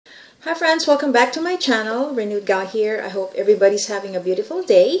Hi friends, welcome back to my channel. Renewed Gal here. I hope everybody's having a beautiful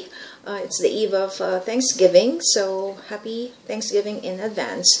day. It's the eve of Thanksgiving, so happy Thanksgiving in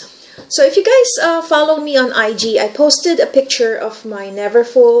advance. So if you guys follow me on IG, I posted a picture of my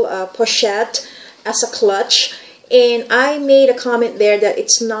Neverfull Pochette as a clutch, and I made a comment there that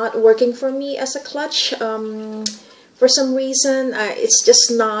it's not working for me as a clutch. For some reason, it's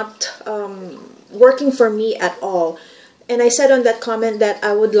just not working for me at all. And I said on that comment that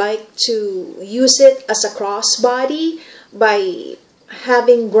I would like to use it as a crossbody by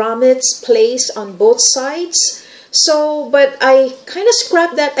having grommets placed on both sides. So, but I kind of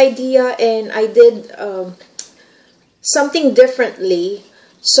scrapped that idea and I did something differently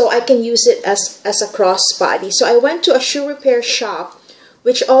so I can use it as a crossbody. So I went to a shoe repair shop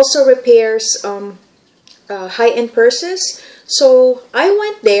which also repairs high-end purses. So I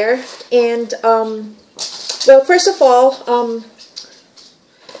went there and well, first of all,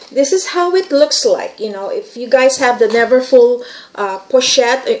 this is how it looks like. You know, if you guys have the Neverfull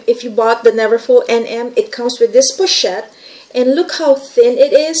Pochette, if you bought the Neverfull NM, it comes with this pochette. And look how thin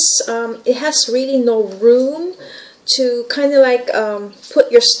it is. It has really no room to kind of like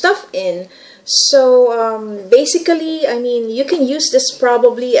put your stuff in. So basically, I mean, you can use this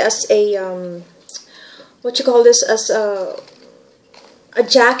probably as a, what you call this, as a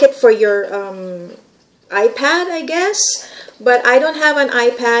jacket for your iPad, I guess, but I don't have an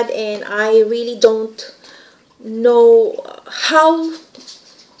iPad and I really don't know how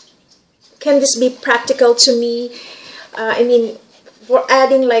can this be practical to me. I mean, for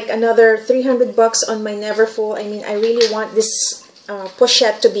adding like another 300 bucks on my Neverfull, I mean, I really want this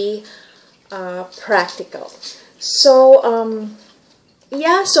pochette to be practical. So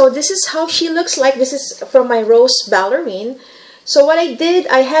yeah, so this is how she looks like. This is from my Rose Ballerine. So what I did,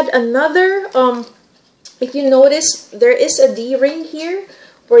 I had another if you notice, there is a D-ring here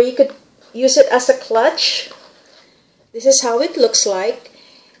where you could use it as a clutch. This is how it looks like.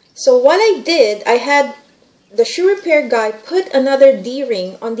 So what I did, I had the shoe repair guy put another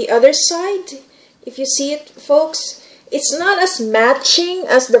D-ring on the other side. If you see it, folks, it's not as matching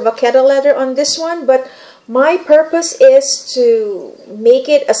as the vaqueta leather on this one, but my purpose is to make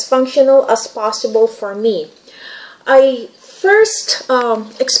it as functional as possible for me. I first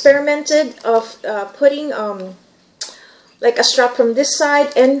experimented of putting like a strap from this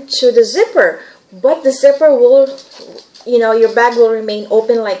side and to the zipper, but the zipper will, you know, your bag will remain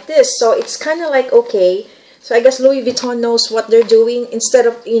open like this, so it's kind of like, okay, so I guess Louis Vuitton knows what they're doing. Instead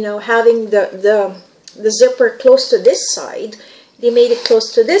of, you know, having the zipper close to this side, they made it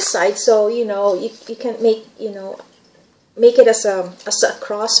close to this side, so you know, you can make, you know, make it as a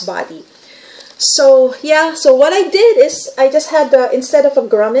crossbody. So yeah, so what I did is I just had the, instead of a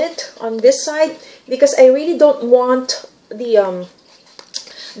grommet on this side, because I really don't want the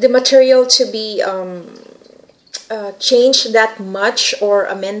material to be changed that much or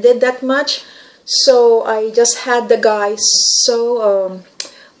amended that much. So I just had the guy sew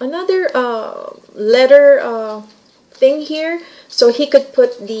another leather thing here, so he could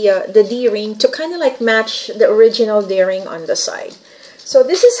put the D-ring to kind of like match the original D-ring on the side. So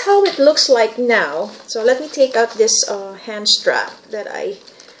this is how it looks like now. So let me take out this hand strap that I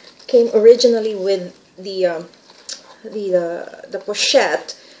came originally with the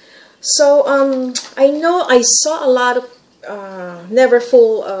pochette. So I know I saw a lot of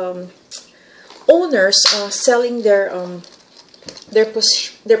Neverfull owners selling their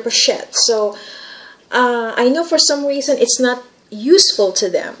pochette. So I know for some reason it's not useful to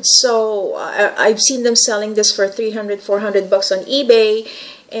them, so I've seen them selling this for 300-400 bucks on eBay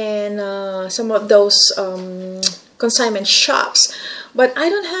and some of those consignment shops, but I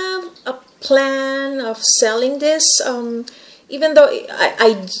don't have a plan of selling this, even though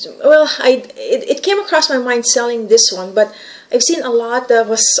it came across my mind selling this one, but I've seen a lot that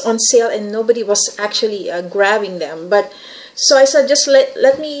was on sale and nobody was actually grabbing them. But so I said, just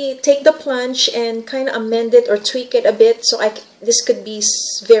let me take the plunge and kind of amend it or tweak it a bit, so this could be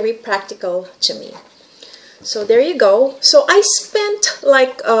very practical to me. So there you go. So I spent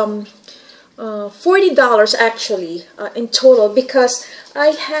like $40 actually in total, because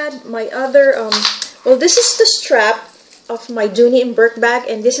I had my other well, this is the strap of my Dooney and Burke bag,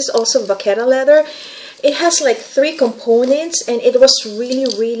 and this is also vaqueta leather. It has like 3 components and it was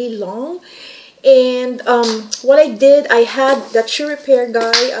really long. And what I did, I had that shoe repair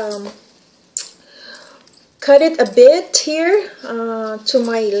guy cut it a bit here to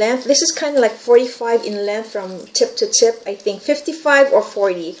my length. This is kind of like 45 in length from tip to tip, I think 55 or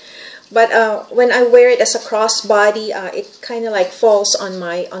 40. But when I wear it as a crossbody, it kind of like falls on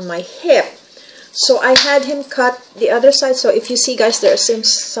my hip. So I had him cut the other side. So if you see, guys, there are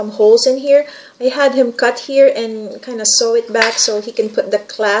some holes in here. I had him cut here and kind of sew it back so he can put the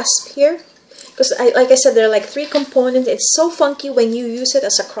clasp here. Because like I said, there are like 3 components. It's so funky when you use it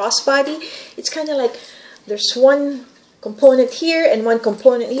as a crossbody. It's kind of like there's one component here and one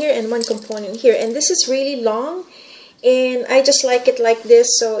component here and one component here. And this is really long. And I just like it like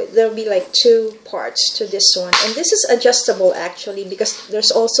this, so there'll be like 2 parts to this one. And this is adjustable actually, because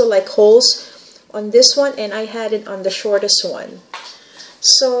there's also like holes on this one, and I had it on the shortest one.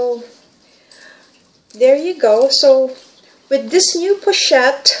 So there you go. So with this new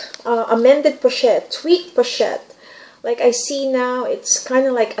pochette, amended pochette, tweaked pochette, like I see now, it's kind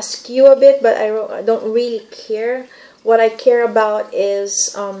of like askew a bit, but I don't really care. What I care about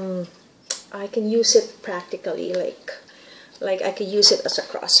is I can use it practically, like I could use it as a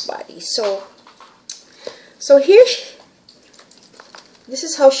crossbody. So here, this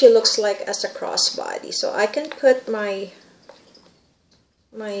is how she looks like as a crossbody. So I can put my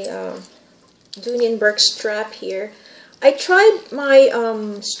Dooney and Burke strap here. I tried my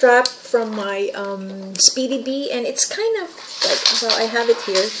strap from my Speedy Bee, and it's kind of like, so I have it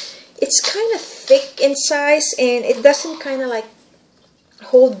here. It's kind of thick in size, and it doesn't kind of like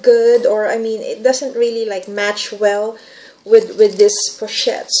hold good, or I mean, it doesn't really like match well with this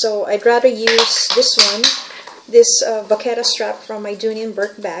pochette. So I'd rather use this one, this vaquera strap from my Dooney and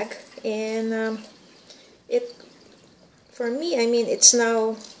Burke bag, and it, for me, I mean, it's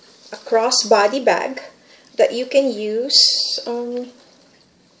now a crossbody bag that you can use.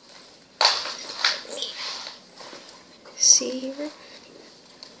 See here,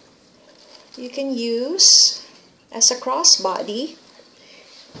 you can use as a crossbody,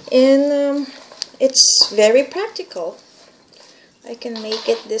 and it's very practical. I can make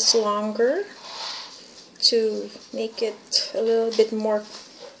it this longer to make it a little bit more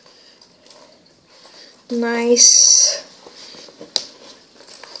nice.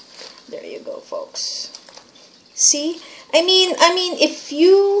 There you go, folks. See, I mean, if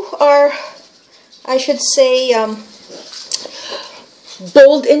you are, I should say,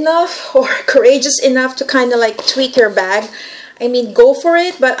 bold enough or courageous enough to kind of like tweak your bag, I mean, go for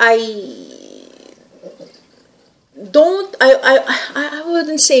it. But I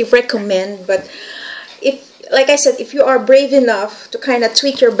wouldn't say recommend, but if, like I said, if you are brave enough to kind of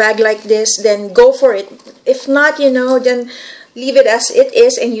tweak your bag like this, then go for it. If not, you know, then leave it as it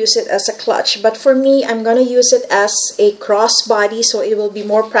is and use it as a clutch. But for me, I'm gonna use it as a crossbody, so it will be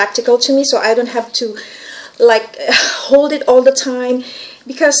more practical to me, so I don't have to like hold it all the time.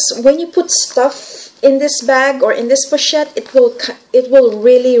 Because when you put stuff in this bag or in this pochette, it will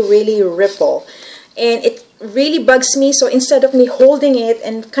really ripple, and it really bugs me. So instead of me holding it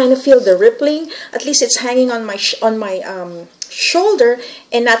and kind of feel the rippling, at least it's hanging on my shoulder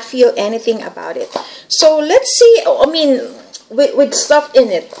and not feel anything about it. So let's see, I mean, with stuff in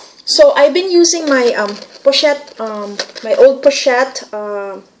it. So I've been using my pochette, my old pochette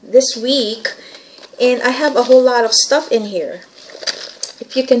this week, and I have a whole lot of stuff in here,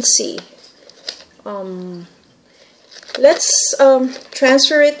 if you can see. Let's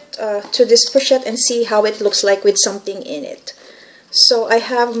transfer it to this pochette and see how it looks like with something in it. So I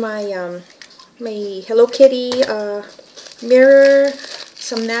have my my Hello Kitty mirror,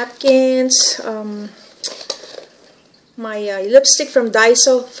 some napkins, my lipstick from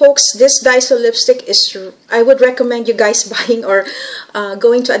Daiso. Folks, this Daiso lipstick is, I would recommend you guys buying or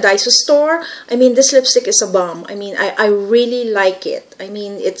going to a Daiso store. I mean, this lipstick is a bomb. I mean, I really like it. I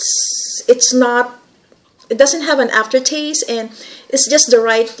mean, it's not, it doesn't have an aftertaste, and it's just the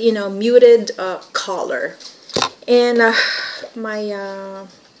right, you know, muted color. And my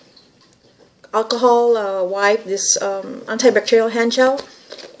alcohol wipe, this antibacterial hand gel,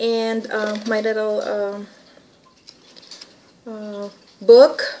 and my little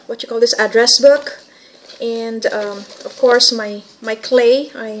book, what you call this, address book, and of course my clay,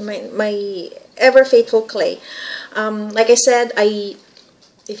 my ever faithful clay. Like I said,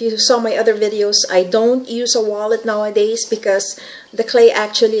 if you saw my other videos, I don't use a wallet nowadays because the clay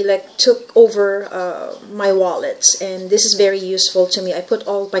actually like took over my wallets, and this is very useful to me. I put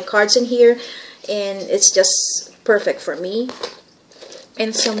all my cards in here, and it's just perfect for me.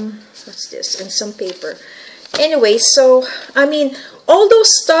 And some, what's this, and some paper. Anyway, so I mean, all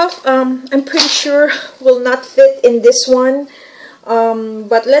those stuff I'm pretty sure will not fit in this one,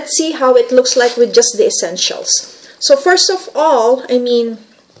 but let's see how it looks like with just the essentials. So first of all, I mean,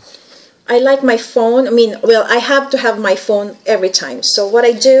 I like my phone. I mean, well, I have to have my phone every time. So what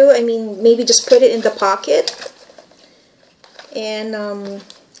I do, I mean, maybe just put it in the pocket. And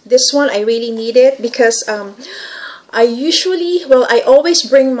this one, I really need it because I usually, well, I always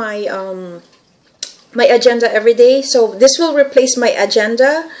bring my my agenda every day. So this will replace my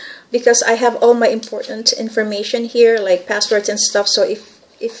agenda because I have all my important information here, like passwords and stuff. So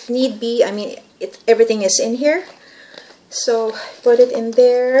if need be, I mean, everything is in here. So put it in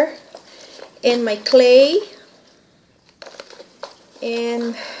there, in my clay,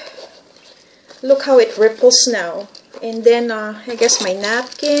 and look how it ripples now. And then I guess my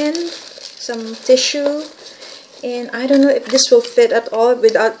napkin, some tissue, and I don't know if this will fit at all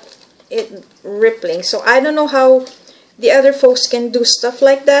without it rippling. So I don't know how the other folks can do stuff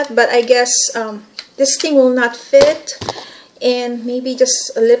like that, but I guess this thing will not fit. And maybe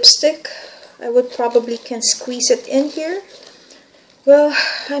just a lipstick, I would probably can squeeze it in here. Well,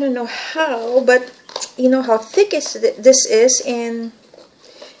 I don't know how, but you know how thick this is, and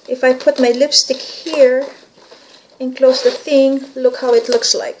if I put my lipstick here and close the thing, look how it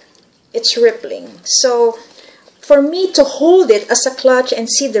looks like. It's rippling. So for me to hold it as a clutch and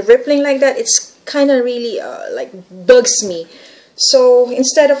see the rippling like that, it's kind of really like bugs me. So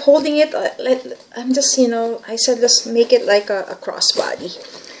instead of holding it, I'm just, you know, I said let's make it like a crossbody.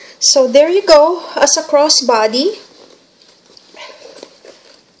 So there you go, as a crossbody.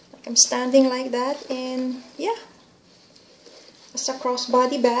 I'm standing like that, and yeah, as a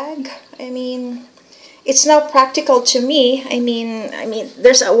crossbody bag. I mean, it's now practical to me. I mean,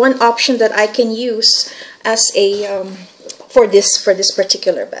 there's one option that I can use as a for this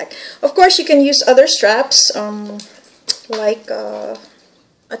particular bag. Of course, you can use other straps, like a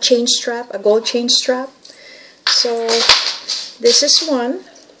chain strap, a gold chain strap. So this is one.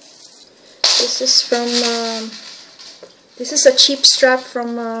 This is from this is a cheap strap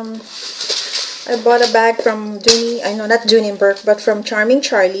from I bought a bag from Dooney, I know not Dooney & Bourke, but from Charming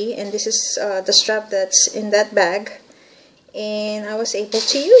Charlie, and this is the strap that's in that bag, and I was able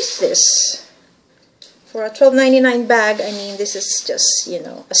to use this for a $12.99 bag. I mean, this is just, you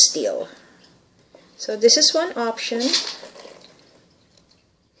know, a steal. So this is one option.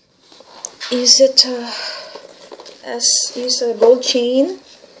 Use it use a gold chain.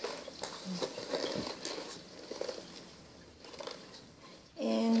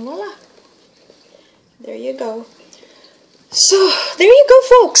 And voila. There you go. So there you go,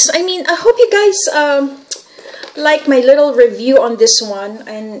 folks. I mean, I hope you guys like my little review on this one.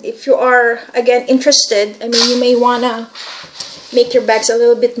 And if you are, again, interested, I mean, you may want to make your bags a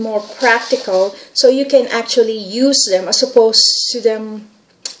little bit more practical so you can actually use them as opposed to them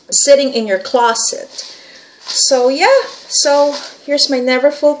sitting in your closet. So yeah, so here's my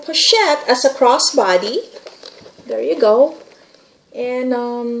Neverfull Pochette as a crossbody. There you go. And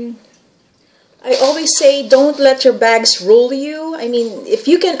I always say, don't let your bags rule you. I mean, if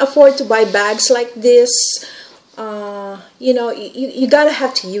you can afford to buy bags like this, you know, you gotta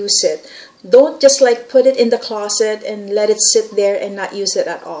have to use it. Don't just like put it in the closet and let it sit there and not use it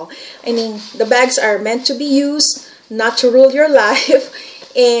at all. I mean, the bags are meant to be used, not to rule your life,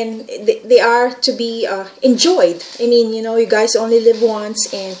 and they are to be enjoyed. I mean, you know, you guys only live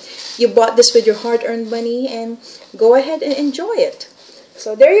once, and you bought this with your hard-earned money, and go ahead and enjoy it.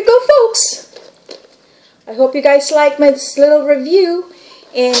 So there you go, folks. I hope you guys like my little review,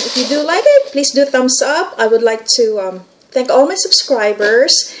 and if you do like it, please do thumbs up. I would like to thank all my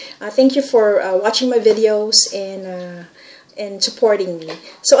subscribers. Thank you for watching my videos and supporting me.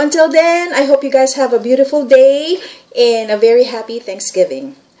 So until then, I hope you guys have a beautiful day and a very happy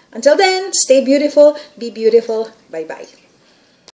Thanksgiving. Until then, stay beautiful, be beautiful. Bye-bye.